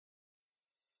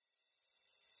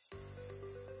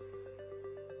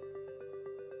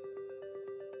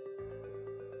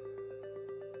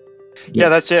Yeah,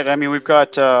 that's it. I mean, we've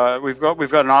got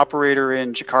an operator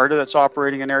in Jakarta that's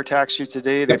operating an air taxi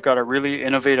today. They've Yep. got a really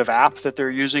innovative app that they're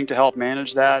using to help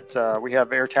manage that. We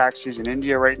have air taxis in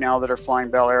India right now that are flying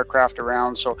Bell aircraft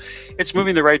around. So it's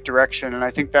moving the right direction, and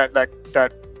I think that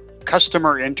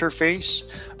customer interface,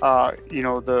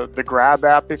 the Grab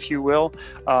app, if you will.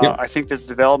 Yep. I think the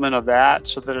development of that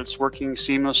so that it's working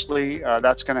seamlessly,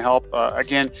 that's going to help.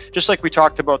 Again, just like we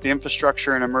talked about the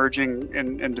infrastructure in emerging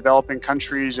in developing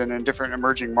countries and in different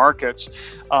emerging markets,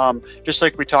 just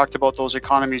like we talked about those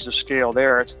economies of scale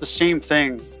there, it's the same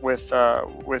thing with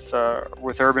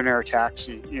urban air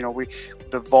taxi.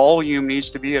 The volume needs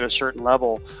to be at a certain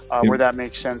level Yep. where that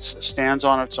makes sense, stands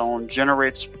on its own,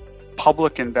 generates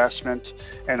public investment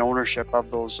and ownership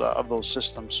of those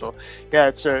systems. So yeah,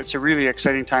 it's a really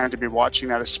exciting time to be watching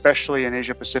that, especially in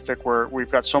Asia Pacific, where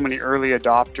we've got so many early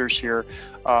adopters here.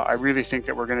 I really think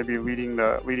that we're going to be leading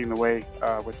the way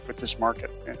with this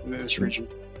market in this region.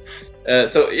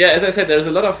 So yeah, as I said, there's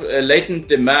a lot of latent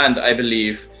demand, I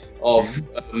believe, of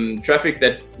traffic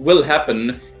that will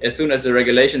happen as soon as the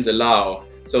regulations allow.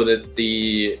 So that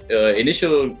the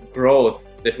initial growth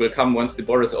that will come once the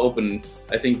borders open,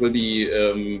 I think, will be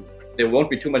there won't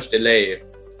be too much delay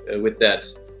with that.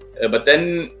 But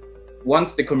then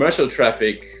once the commercial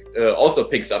traffic also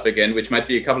picks up again, which might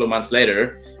be a couple of months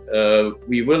later,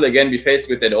 we will again be faced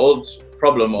with that old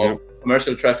problem of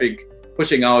commercial traffic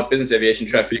pushing out business aviation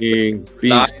traffic. Being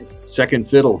second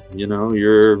fiddle,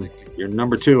 you're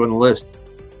number two on the list.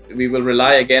 We will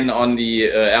rely again on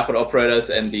the airport operators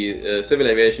and the civil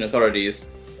aviation authorities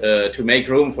to make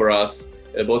room for us,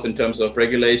 both in terms of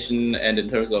regulation and in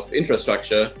terms of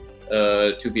infrastructure,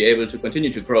 to be able to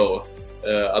continue to grow.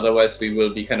 Otherwise, we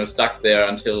will be kind of stuck there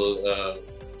until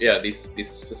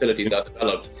these facilities are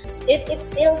developed.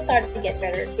 It'll start to get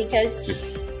better because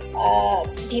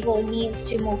people need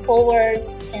to move forward,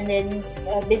 and then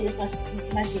business must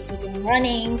be keeping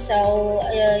running. So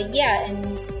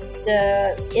and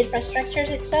the infrastructures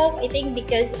itself, I think,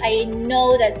 because I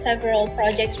know that several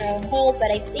projects are on hold,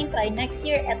 but I think by next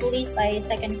year, at least by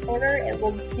second quarter, it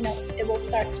will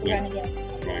start to run again.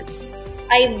 Right.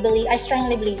 I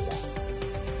strongly believe so.